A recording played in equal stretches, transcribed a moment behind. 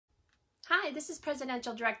Hi, this is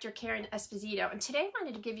Presidential Director Karen Esposito, and today I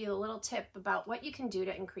wanted to give you a little tip about what you can do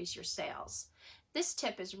to increase your sales. This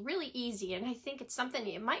tip is really easy, and I think it's something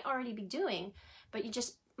you might already be doing, but you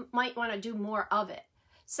just might want to do more of it.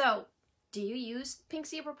 So, do you use Pink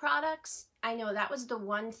Zebra products? I know that was the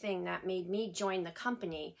one thing that made me join the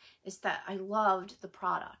company, is that I loved the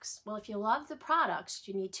products. Well, if you love the products,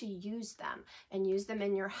 you need to use them, and use them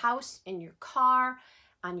in your house, in your car,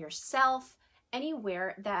 on yourself,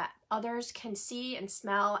 anywhere that others can see and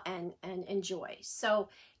smell and enjoy. So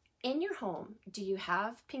in your home, do you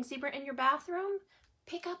have Pink Zebra in your bathroom?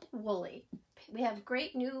 Pick up Woolly. We have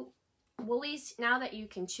great new Woolies now that you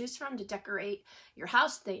can choose from to decorate your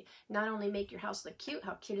house. They not only make your house look cute,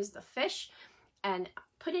 how cute is the fish, and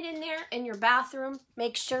put it in there in your bathroom.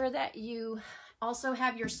 Make sure that you also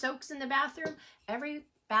have your soaks in the bathroom. Every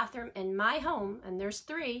bathroom in my home, and there's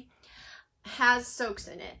 3, has soaks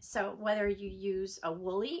in it. So whether you use a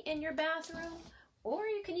Woolly in your bathroom, or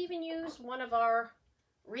you can even use one of our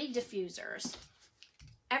Reed diffusers.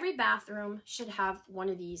 Every bathroom should have one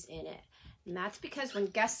of these in it. And that's because when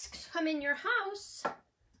guests come in your house,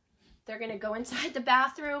 they're going to go inside the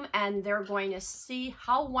bathroom and they're going to see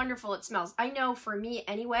how wonderful it smells. I know for me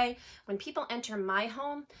anyway, when people enter my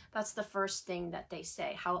home, that's the first thing that they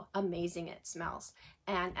say, how amazing it smells.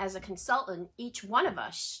 And as a consultant, each one of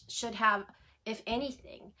us should have, if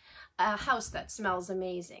anything, a house that smells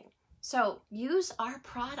amazing. So use our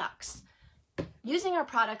products. Using our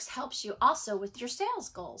products helps you also with your sales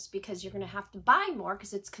goals, because you're going to have to buy more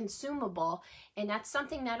because it's consumable, and that's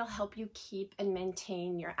something that'll help you keep and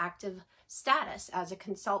maintain your active status as a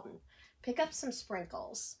consultant. Pick up some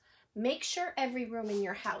sprinkles. Make sure every room in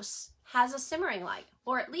your house has a simmering light,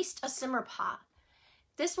 or at least a simmer pot.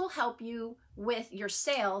 This will help you with your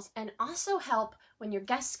sales, and also help when your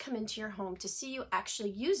guests come into your home to see you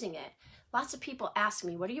actually using it. Lots of people ask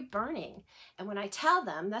me, what are you burning? And when I tell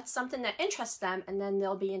them, that's something that interests them, and then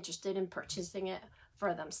they'll be interested in purchasing it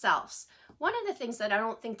for themselves. One of the things that I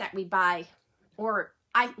don't think that we buy, or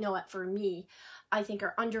I know it for me, I think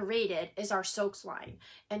are underrated, is our soaks line.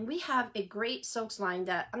 And we have a great soaks line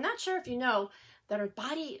that I'm not sure if you know, that are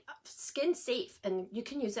skin safe, and you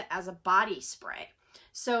can use it as a body spray.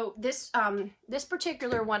 So this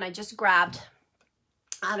particular one I just grabbed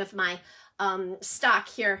out of my stock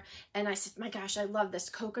here, and I said, my gosh, I love this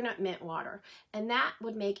coconut mint water, and that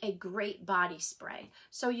would make a great body spray.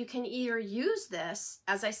 So you can either use this,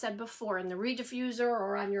 as I said before, in the Reed diffuser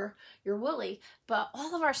or on your Woolly, but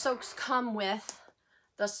all of our soaks come with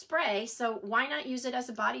the spray, so why not use it as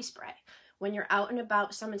a body spray? When you're out and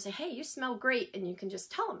about, someone say, hey, you smell great, and you can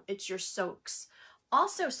just tell them it's your soaks.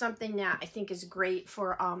 Also, something that I think is great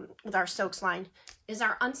for with our soaks line is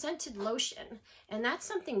our unscented lotion, and that's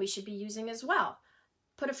something we should be using as well.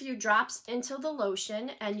 Put a few drops into the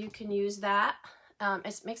lotion, and you can use that.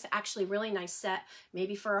 It makes it actually really nice set,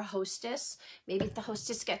 maybe for a hostess. Maybe if the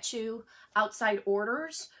hostess gets you outside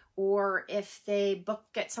orders, or if they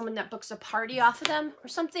get someone that books a party off of them, or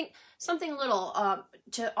something little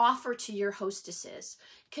to offer to your hostesses.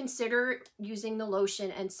 Consider using the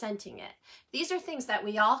lotion and scenting it. These are things that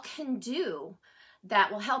we all can do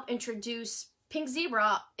that will help introduce Pink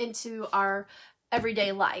Zebra into our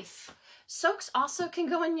everyday life. Soaks also can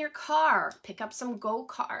go in your car. Pick up some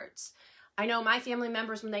go-karts. I know my family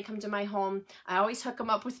members, when they come to my home, I always hook them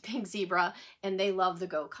up with Pink Zebra, and they love the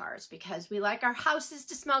go-karts because we like our houses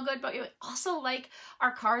to smell good, but we also like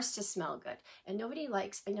our cars to smell good. And nobody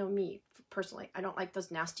likes, I know me personally, I don't like those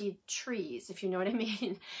nasty trees, if you know what I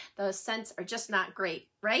mean. The scents are just not great,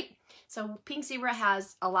 right? So Pink Zebra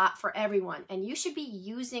has a lot for everyone, and you should be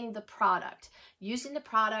using the product. Using the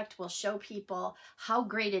product will show people how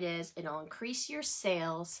great it is. It'll increase your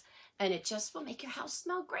sales, and it just will make your house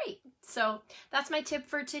smell great. So that's my tip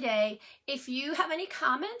for today. If you have any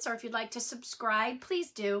comments, or if you'd like to subscribe,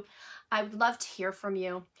 please do. I would love to hear from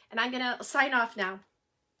you. And I'm gonna sign off now.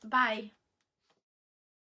 Bye.